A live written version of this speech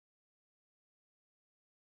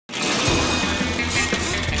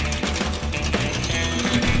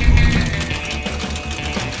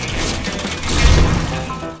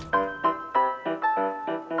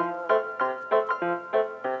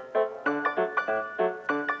Unique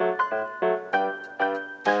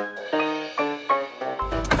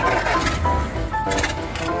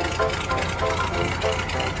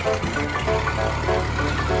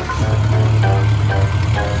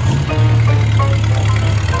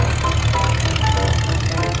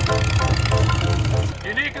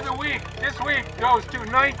of the week this week goes to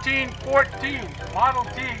 1914 Model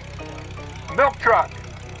T milk truck.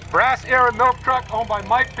 Brass era milk truck owned by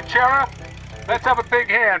Mike Pichera. Let's have a big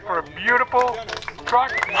hand for a beautiful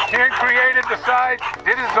truck. Hand created the sides,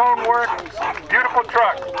 did his own work. Beautiful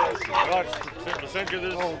truck. To send you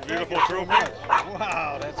this beautiful trophy.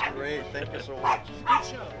 Wow, that's great. Thank you so much.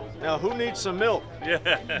 Now, who needs some milk?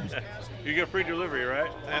 Yeah. You get free delivery,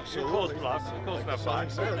 right? Absolutely. Close enough time.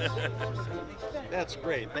 That's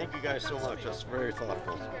great. Thank you guys so much. That's very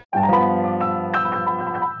thoughtful.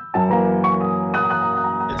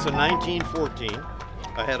 It's a 1914.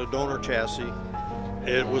 I had a donor chassis.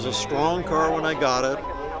 It was a strong car when I got it.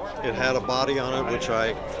 It had a body on it which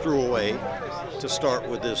I threw away to start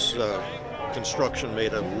with this construction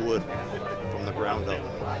made of wood from the ground up.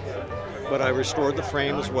 But I restored the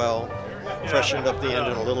frame as well, freshened up the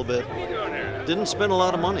engine a little bit. Didn't spend a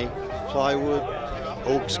lot of money. Plywood,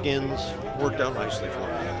 oak skins, worked out nicely for me.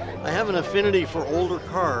 I have an affinity for older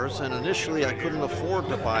cars, and initially I couldn't afford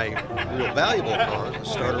to buy real valuable cars. I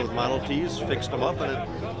started with Model Ts, fixed them up, and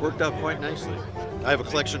it worked out quite nicely. I have a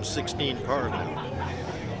collection of 16 cars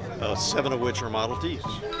now, 7 of which are Model Ts.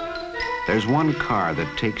 There's one car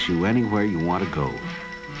that takes you anywhere you want to go,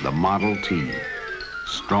 the Model T.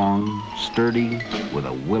 Strong, sturdy, with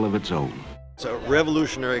a will of its own. It's a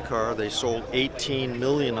revolutionary car. They sold 18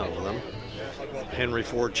 million of them. Henry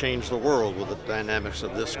Ford changed the world with the dynamics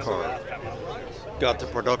of this car. Got the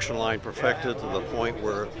production line perfected to the point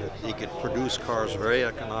where he could produce cars very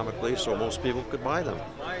economically so most people could buy them.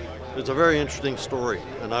 It's a very interesting story,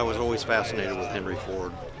 and I was always fascinated with Henry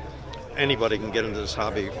Ford. Anybody can get into this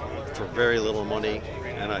hobby for very little money,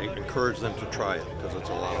 and I encourage them to try it because it's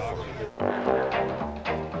a lot of fun.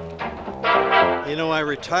 You know, I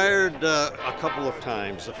retired a couple of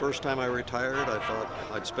times. The first time I retired, I thought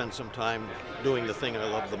I'd spend some time doing the thing I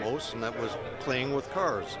love the most, and that was playing with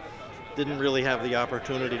cars. Didn't really have the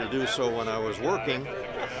opportunity to do so when I was working,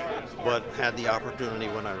 but had the opportunity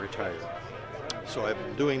when I retired. So I've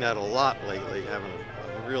been doing that a lot lately, having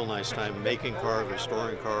a real nice time making cars,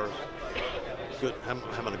 restoring cars. Good,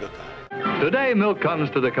 having a good time. Today, milk comes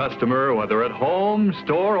to the customer, whether at home,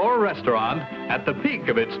 store, or restaurant, at the peak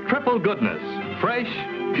of its triple goodness. Fresh,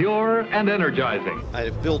 pure, and energizing. I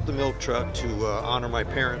built the milk truck to honor my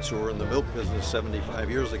parents who were in the milk business 75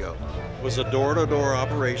 years ago. It was a door-to-door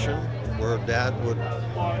operation where Dad would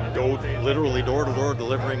go literally door-to-door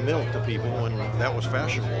delivering milk to people when that was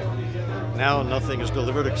fashionable. Now nothing is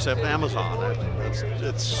delivered except Amazon.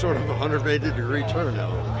 It's sort of a 180-degree turn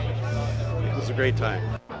now. It was a great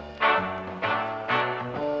time.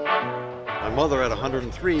 My mother at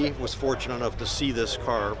 103 was fortunate enough to see this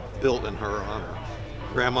car built in her honor.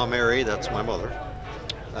 Grandma Mary, that's my mother,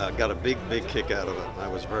 got a big kick out of it. I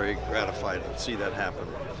was very gratified to see that happen.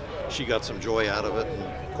 She got some joy out of it, and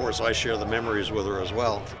of course I share the memories with her as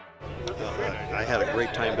well. I had a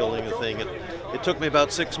great time building the thing. It took me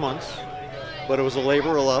about 6 months, but it was a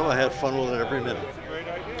labor of love. I had fun with it every minute.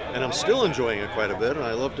 And I'm still enjoying it quite a bit, and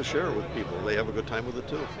I love to share it with people. They have a good time with it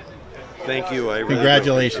too. Thank you.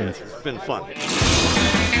 Congratulations. It's been fun.